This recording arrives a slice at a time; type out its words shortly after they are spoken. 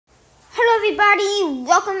everybody,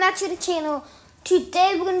 welcome back to the channel.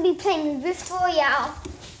 Today we're going to be playing Rift Royale.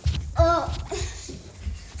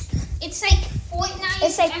 It's like Fortnite.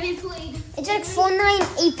 It's like, I haven't played. It's like Fortnite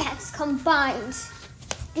and Apex combined.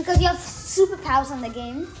 Because you have superpowers on the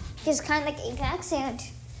game. It's kind of like Apex and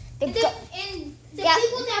the people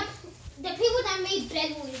that made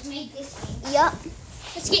Bed Wars made this game. Yup.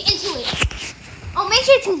 Let's get into it. Oh, make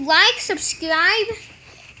sure to like, subscribe,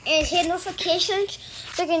 and hit notifications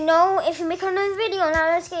so you can know if we make another video. Now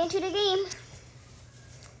let's get into the game.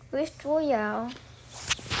 Rift Royale.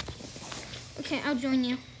 Okay, I'll join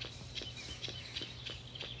you.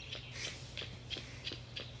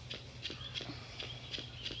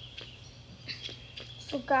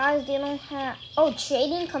 So guys, they don't have,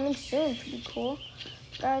 trading coming soon, pretty cool.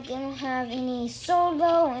 Guys, they don't have any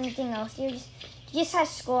solo or anything else. They just have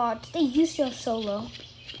squad. They used to have solo.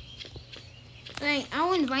 Alright,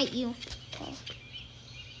 I'll invite you. Okay.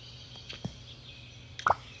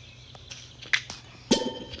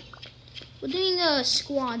 We're doing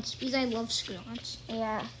squads because I love squads.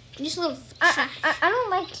 Yeah. I just love. I don't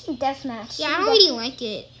like team deathmatch. Yeah, I don't really like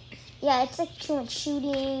it. Yeah, it's like too much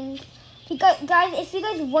shooting. Guys, if you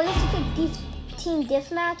guys want us to play team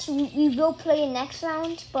deathmatch, we will play it next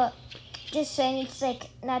round. But just saying, it's like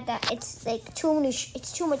not that. It's like too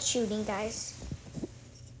much shooting, guys.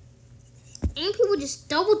 And people just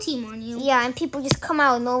double team on you. Yeah, and people just come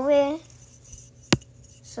out of nowhere.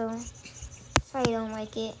 So that's why you don't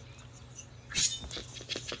like it.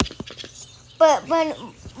 But the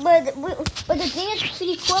thing that's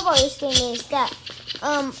pretty cool about this game is that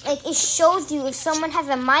like it shows you if someone has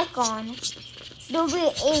a mic on. So there'll be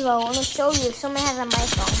an arrow and it'll show you if someone has a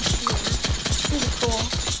mic on. It's pretty cool.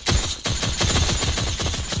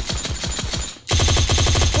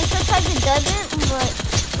 And sometimes it doesn't, but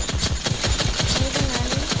it doesn't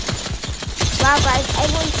matter. Wow, guys,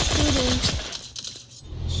 everyone's shooting.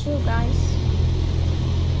 Shoot, guys.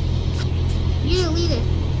 You're the leader.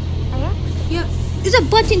 Oh yeah? Yeah. There's a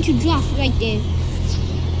button to drop right there.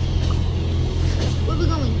 Where are we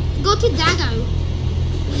going? Go to that guy.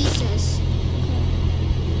 What he says. Okay.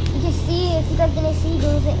 You can see, if you guys gonna see,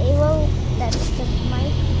 there's an arrow that's the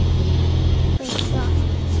mic. Great shot.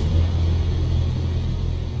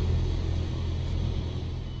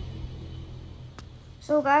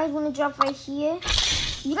 So guys, we're gonna drop right here.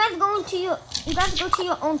 You guys go to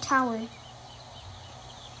your own tower.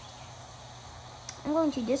 I'm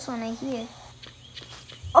going to this one right here.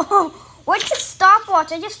 Oh, what's a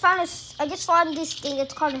stopwatch? I just found this thing.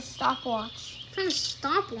 It's called a stopwatch. What kind of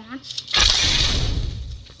stopwatch?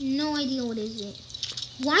 No idea what is it.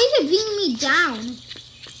 Why is it bringing me down?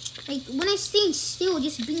 Like when I stay still, it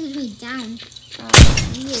just brings me down.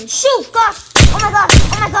 Weird. Shoot, God! Oh my God!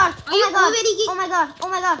 Oh my God! Oh my God! Oh my God! Oh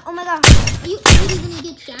my God! Oh my God! Are you already gonna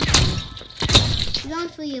get shot? Run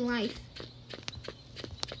for your life.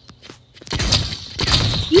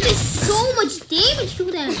 You did so much damage to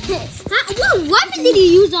them. What weapon did you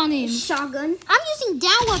use on him? Shotgun. I'm using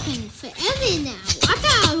that weapon forever now. I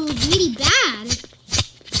thought it was really bad.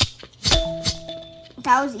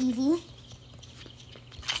 That was easy.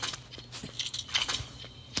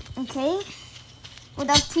 Okay. Well,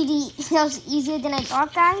 that was easier than I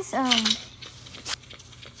thought, guys. I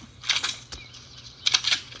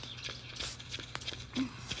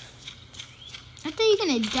thought you were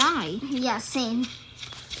gonna die. Yeah, same.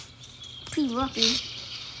 Pretty lucky.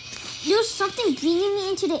 There's something bringing me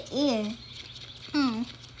into the air. Oh.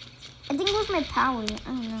 I think it was my power. I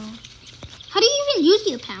don't know. How do you even use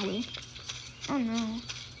your power? I don't know.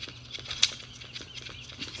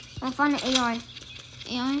 I'll find an AR.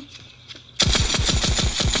 AI?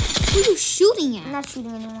 Who are you shooting at? I'm not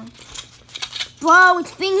shooting anyone. Bro,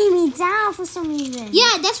 it's bringing me down for some reason.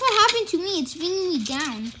 Yeah, that's what happened to me. It's bringing me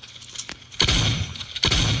down.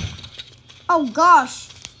 Oh, gosh.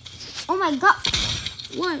 Oh, my God.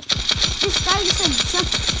 What? This guy just like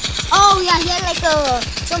jumped. Oh, yeah, he had like a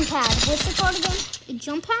jump pad. What's it called again? A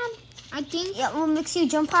jump pad? I think. Yeah, what makes you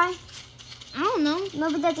jump high? I don't know.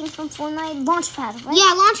 Remember that thing from Fortnite? Launch pad, right?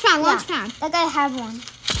 Yeah, launch pad. That guy had one.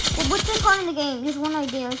 Well, what's it called in the game? There's one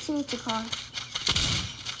idea. Let's see what's it called.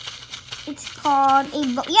 It's called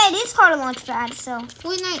it is called a launch pad, so.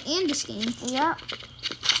 Fortnite and this game. Yeah.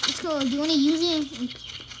 Let's go. Do you want to use it and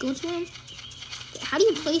go to him? How do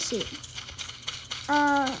you place it?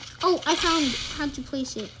 Oh, I found how to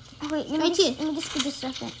place it. Wait, let me just give this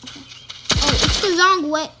a second. Okay. Oh, it's the wrong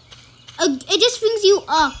way. It just brings you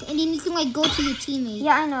up, and then you can like go to your teammate.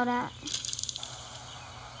 Yeah, I know that.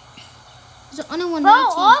 There's another one. Bro,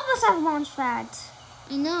 all of us have launch pads.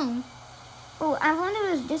 I know. Oh, I wonder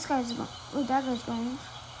where this guy's going. Where that guy's going.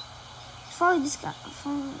 follow this guy.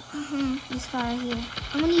 Follow this guy right here.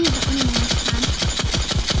 I'm gonna use the enemy this time.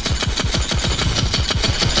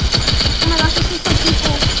 Oh my gosh, I see some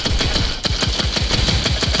people.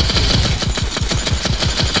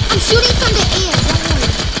 I'm shooting from the air, don't worry.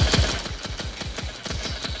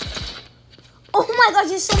 Oh my gosh,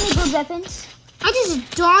 there's so many good weapons. I just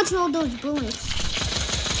dodged all those bullets.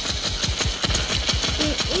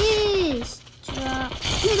 It is.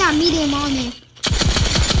 Give me that medium on me.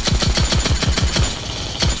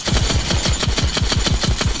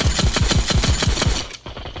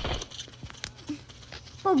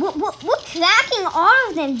 But we're cracking all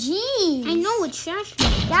of them, jeez. I know it's trash.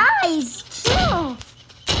 Guys, chill.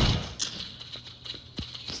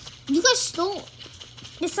 You guys stole.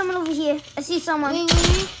 There's someone over here. I see someone. Wait.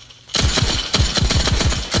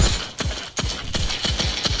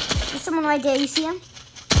 There's someone right there. You see him?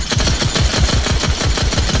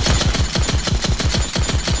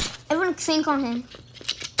 Everyone think on him.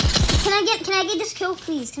 Can I get this kill,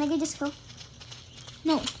 please? Can I get this kill?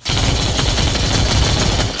 No.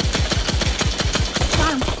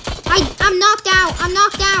 Got him. I'm knocked out. I'm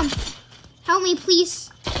knocked down. Help me, please.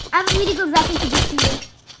 I have a really good weapon to give to you.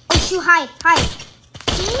 Oh shoot, hide.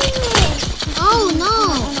 Oh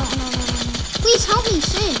no. No. Please help me,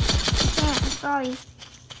 shit. I can't, I'm sorry.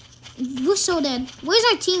 We're so dead. Where's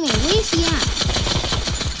our teammate? Where is he at?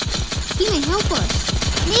 Teammate, help us.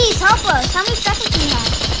 Please help us. How many seconds do you have?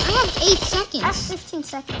 I have 8 seconds. That's 15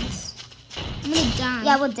 seconds. I'm gonna die.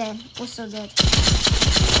 Yeah, we're dead. We're so dead.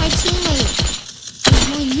 My teammate is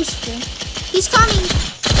more useful. He's coming.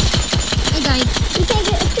 I died. You can't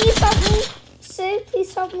get. Please help me, sir.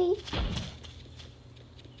 Please help me.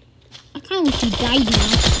 I kind of wish you died now.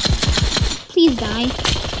 Please die.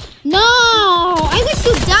 No! I wish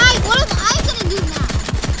you died. What am I gonna do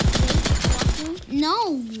now? No.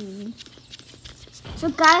 So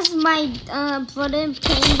guys, my brother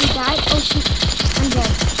PlAYING died. Oh shoot, I'm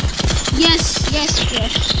dead. Yes.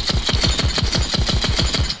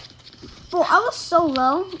 Bro, I was so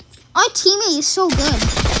low. Our teammate is so good.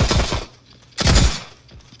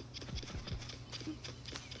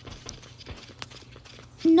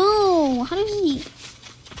 No, how did he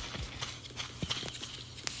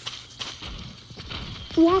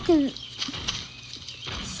walk in?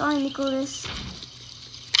 Sorry, Nicholas.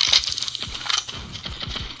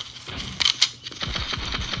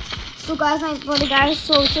 So guys, my brother died.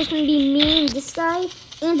 So it's just gonna be me and this guy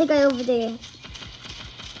and the guy over there.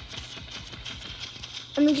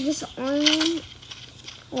 I'm gonna just arm. I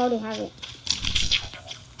already have it.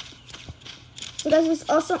 So guys, there's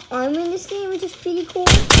also armor in this game, which is pretty cool.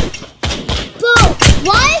 Bro,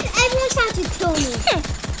 why is everyone trying to kill me?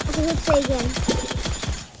 Okay, let's play again.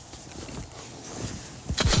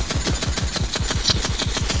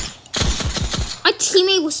 Our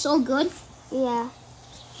teammate was so good. Yeah.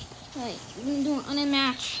 Alright, we're gonna do an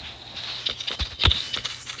match.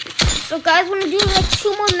 So guys, we're gonna do like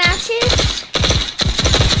 2 more matches.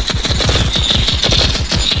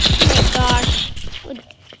 Oh my gosh.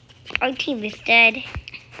 Our team is dead.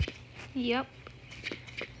 Yep.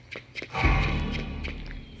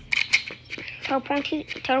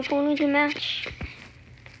 Teleporting to match.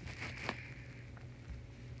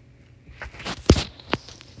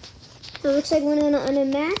 So it looks like we're on a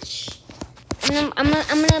match. And I'm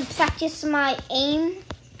gonna practice my aim.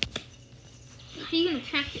 How are you gonna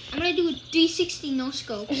practice? I'm gonna do a 360 no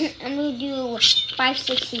scope. I'm gonna do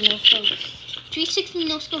 560 no scopes. 360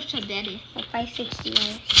 no scopes are better. Like 560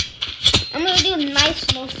 no. I'm gonna do a nice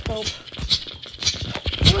no scope.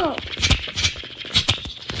 Whoa.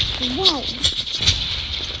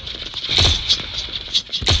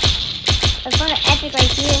 I found an epic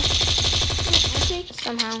right here. Epic?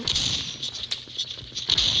 Somehow.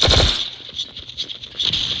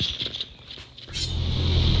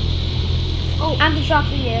 Oh, I'm the drop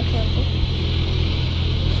here. Okay.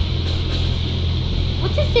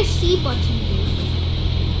 What does the C button do?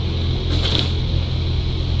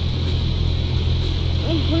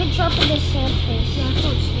 I'm gonna drop in this sand place. Yeah, I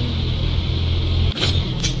thought it's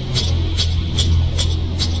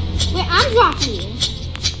wait, I'm drop leader.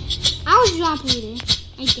 I was drop leader,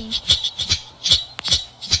 I think.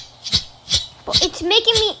 But it's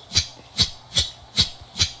making me.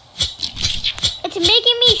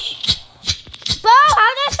 Bro, how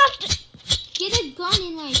do I stop this? Get a gun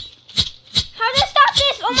and like. How do I stop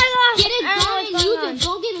this? Oh my gosh. Get a gun and use it.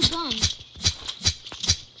 Go get a gun.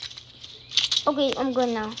 Okay, I'm good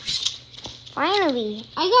now. Finally.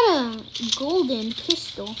 I got a golden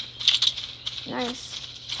pistol. Nice.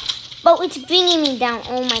 But it's bringing me down.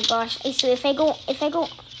 Oh my gosh. So if I go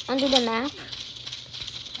under the map.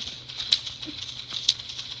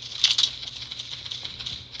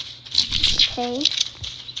 Okay.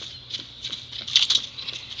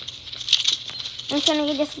 I'm trying to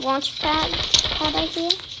get this launch pad right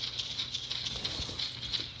here.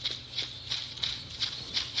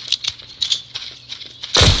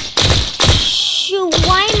 Shoot,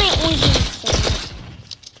 why am I always doing this?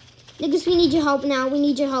 Niggas, we need your help now. We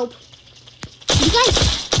need your help. You guys.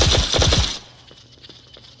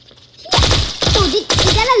 Oh, is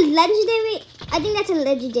that a legendary? I think that's a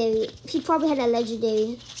legendary. He probably had a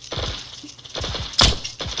legendary.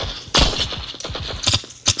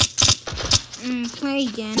 Play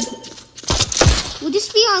again. Will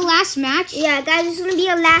this be our last match? Yeah, guys, this is gonna be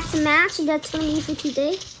our last match. That's gonna be for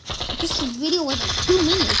today. This video was 2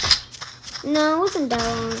 minutes. No, it wasn't that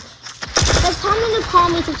long. Guys, tell me in the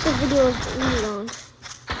comments if the video is really long.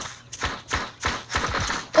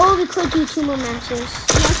 Or we could do 2 more matches.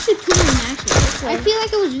 Yeah, let's do 2 more matches. Okay. I feel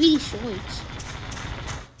like it was really short.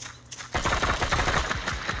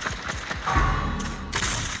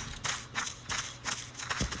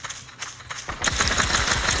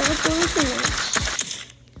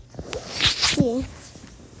 Yeah.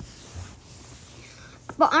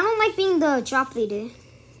 But I don't like being the drop leader.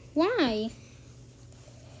 Why?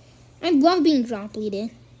 I love being drop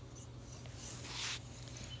leader.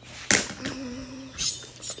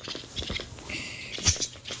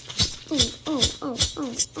 Oh.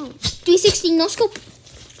 360 no scope.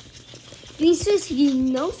 360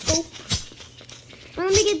 no scope.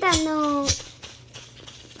 Let me get that no.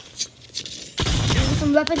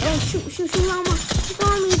 Some weapons. Oh, shoot, armor. It's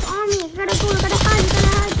on me. I gotta go. I gotta hide.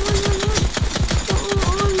 Don't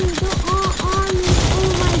on me. Oh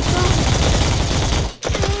my god.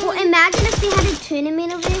 Well, imagine if they had a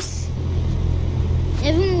tournament of this.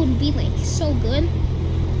 Everyone would be like so good.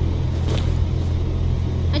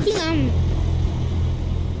 I think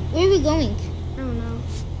where are we going? I don't know.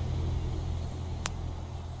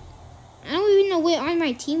 I don't even know where are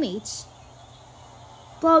my teammates.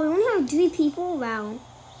 Bro, we only have 3 people. Wow.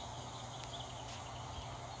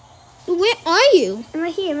 Where are you? I'm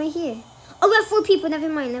right here. Oh, we have 4 people. Never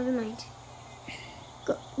mind.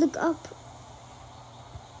 Go, look up.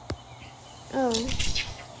 Oh,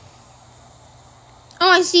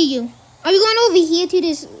 I see you. Are we going over here to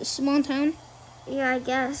this small town? yeah, I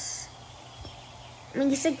guess. I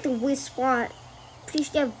mean, it's like the worst spot. Pretty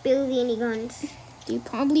sure they have barely any guns. You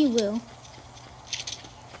probably will.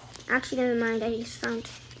 Actually, never mind. I just found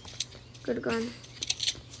good gun.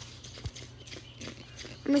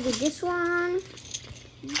 I'm gonna get this one.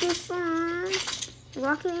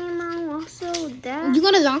 Rocket ammo, also that. You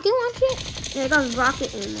got a rocket launcher? Yeah, I got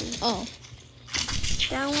rocket ammo. Oh.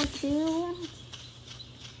 That one too.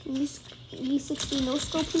 V60 no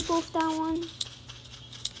scope people with that one.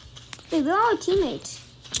 Wait, we're all teammates.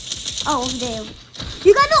 Oh, over there.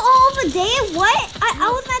 You guys are all over there? What? I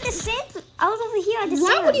was at the same. I was over here at the same.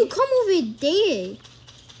 Why would you come over there?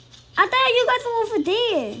 I thought you guys were over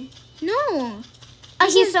there. No. I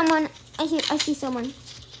see someone. I see someone.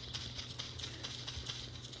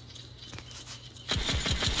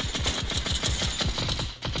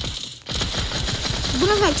 One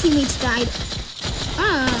of our teammates died.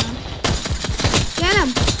 Get him.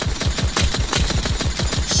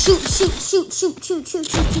 Shoot.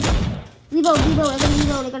 Reload. I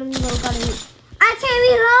gotta reload. I can't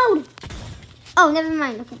reload. Oh, never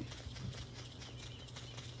mind. Okay.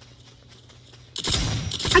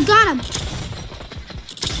 I got him.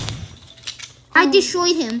 I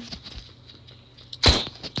destroyed him.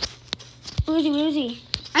 Where is he?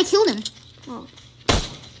 I killed him. Oh.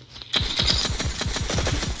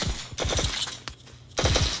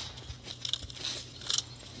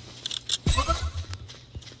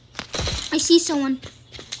 I see someone.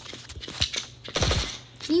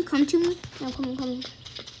 Can you come to me? No, coming.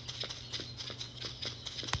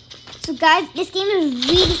 So guys, this game is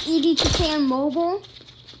really easy to play on mobile.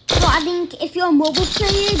 So I think if you're a mobile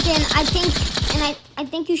player, then I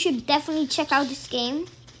think you should definitely check out this game.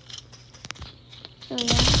 So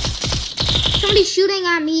yeah. Somebody's shooting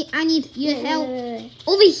at me. I need your help.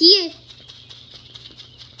 Over here.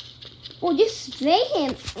 Well, just spray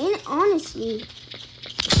him. And honestly.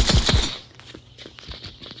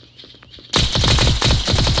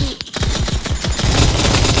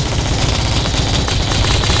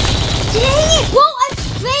 Dang it! Bro, I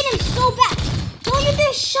sprayed him so bad. Don't use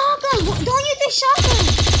the shotgun.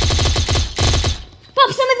 Bro,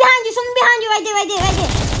 someone behind you. Right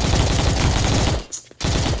there.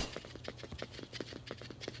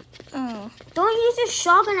 Oh. Don't use your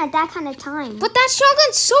shotgun at that kind of time. But that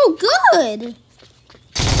shotgun's so good.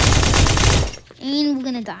 And we're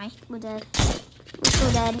gonna die. We're dead. We're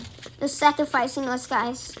so dead. They're sacrificing us,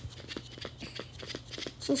 guys.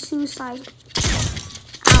 So suicide.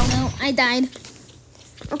 Ow. No, I died.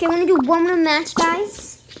 Okay, I'm gonna do one more match,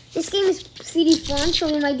 guys. This game is pretty fun, so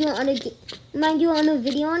we might do another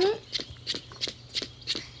video on it.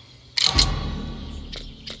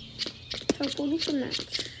 So go do some match.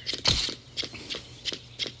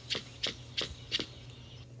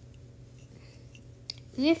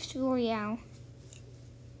 Rift Royale.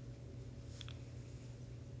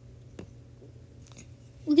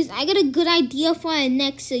 Because I got a good idea for our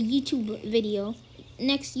next YouTube video.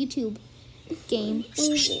 Next YouTube game.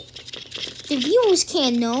 The viewers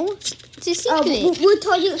can't know. It's a secret. We'll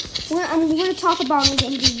tell you. We're gonna talk about it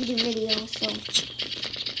in the video. So.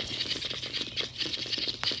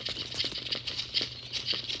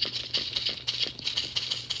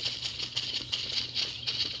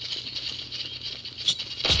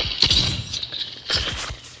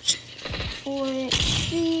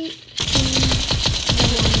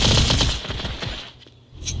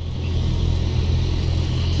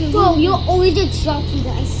 Bro, you're always a jockey,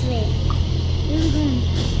 I swear. Where are we going?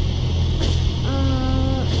 I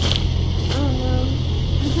don't know.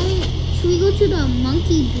 Should we go to the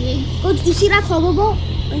monkey bridge? Go. You see that hoverboat?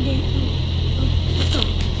 Okay.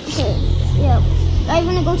 Yeah. I'm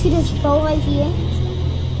gonna go to this boat right here.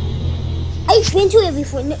 I've been to it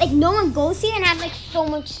before. Like no one goes here and has like so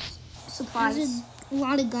much supplies. There's a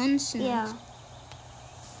lot of guns. Yeah.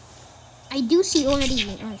 I do see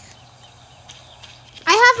already.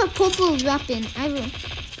 I have a purple weapon.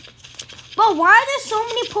 But why are there so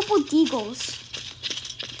many purple deagles?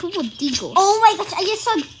 Purple deagles? Oh my gosh, I just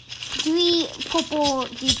saw 3 purple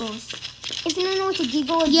deagles. If you don't know what a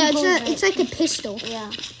deagle is, yeah, it's like a pistol. Yeah.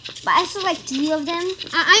 But I saw like 3 of them.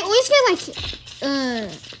 I always get like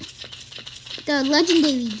the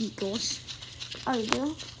legendary deagles. Oh, you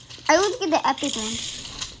do? I always get the epic ones.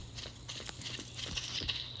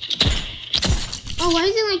 Oh, why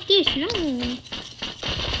is it like this? No.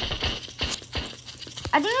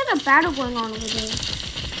 I think there's a battle going on over there.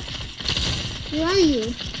 Where are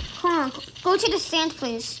you? Come on, go to the sand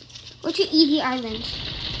place. Go to Easy Island.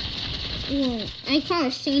 Yeah, I call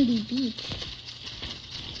it Sandy Beach.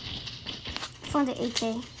 Found the AK.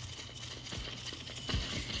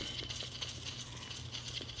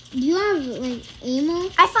 Do you have like ammo?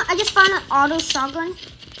 I just found an auto shotgun.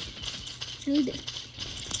 Need it.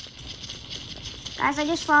 Guys, I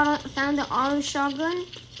just found the auto shotgun,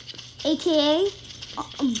 aka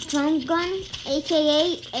drum gun,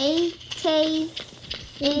 aka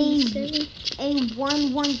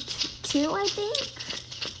A112,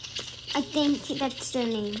 I think that's their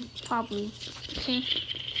name, probably. Okay.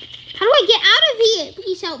 How do I get out of here?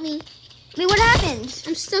 Please help me. Wait, what happened?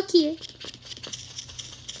 I'm stuck here.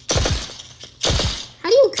 How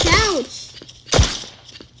do you crouch?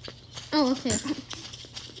 Oh, okay.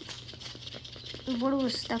 The water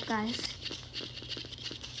was stuck, guys.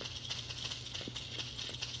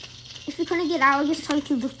 If you couldn't get out, I'll just tell you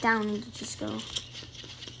to look down and just go.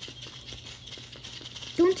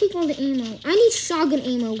 Don't take all the ammo. I need shotgun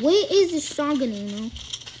ammo. Where is the shotgun ammo?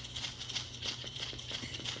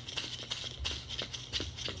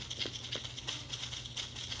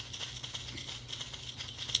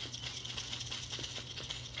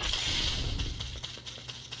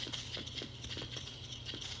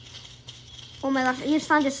 Oh my gosh, I just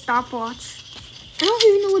found a stopwatch. I don't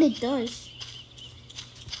even know what it does.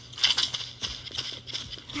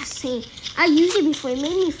 Yeah, same. I used it before. It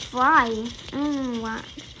made me fly. I don't know what.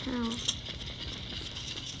 How.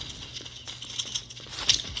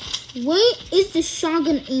 Where is the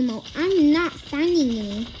shotgun ammo? I'm not finding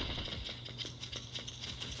any.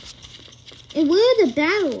 And where are the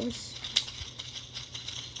battles?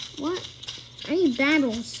 What? I need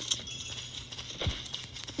battles.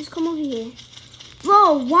 Just come over here.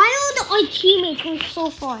 Bro, why are our teammates going so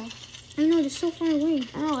far? I know, they're so far away.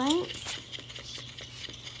 I know, right?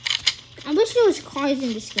 I wish there was cars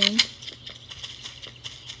in this game.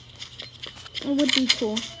 It would be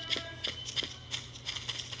cool.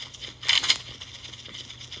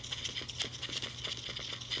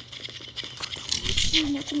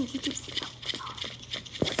 I'm making a YouTube video.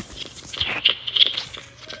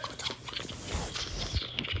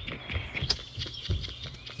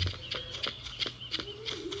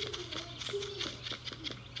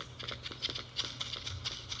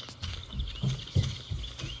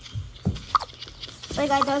 Sorry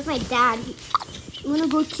guys, that was my dad. I'm gonna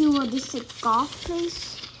go to this like golf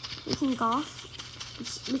place. We can golf,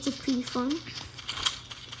 which is pretty fun.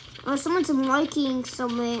 Oh, someone's marking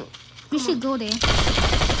somewhere. We should go there.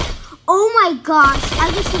 Oh my gosh!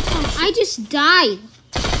 I just hit some. I just died.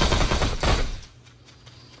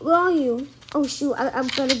 Where are you? Oh shoot! I'm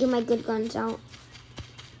gonna get my good guns out.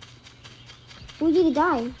 Where did he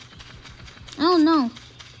die? I don't know.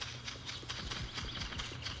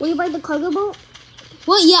 Were you by the cargo boat?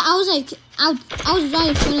 Well, yeah, I was like, I was right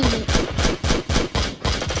in front of it.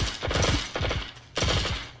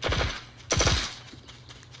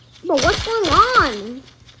 But what's going on?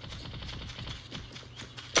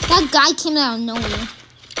 That guy came out of nowhere.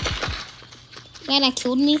 The guy that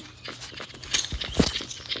killed me.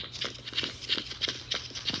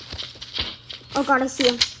 Oh god, I see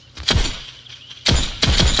him.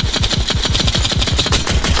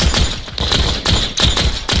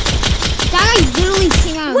 That guy literally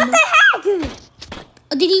came out of What nowhere. the heck?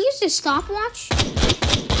 Oh, did he use the stopwatch?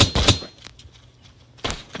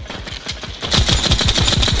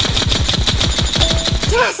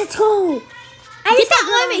 Yes, a tool. Get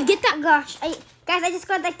that lemon, get that. Gosh, guys, I just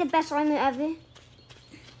got like the best lemon ever.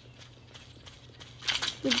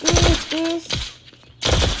 This.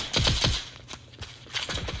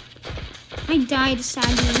 I died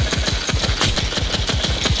sadly.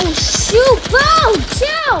 Oh shoot, bro,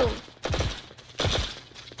 chill.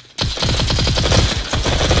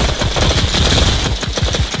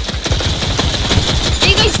 Are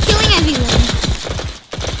you guys killing everyone?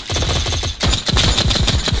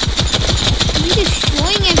 You're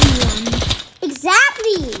destroying everyone.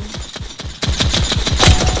 Exactly.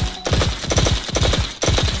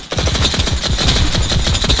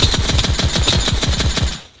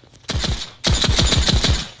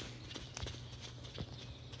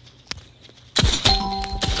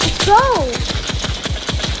 Let's go.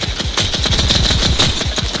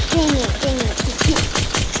 Dang it.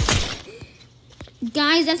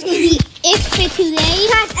 Guys, that's gonna be it for today.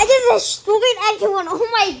 Guys, I just destroyed everyone. Oh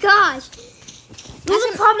my gosh. Those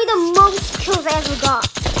are probably the most kills I ever got.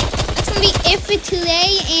 That's gonna be it for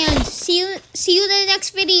today, and see you in the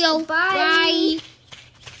next video. Bye. Bye.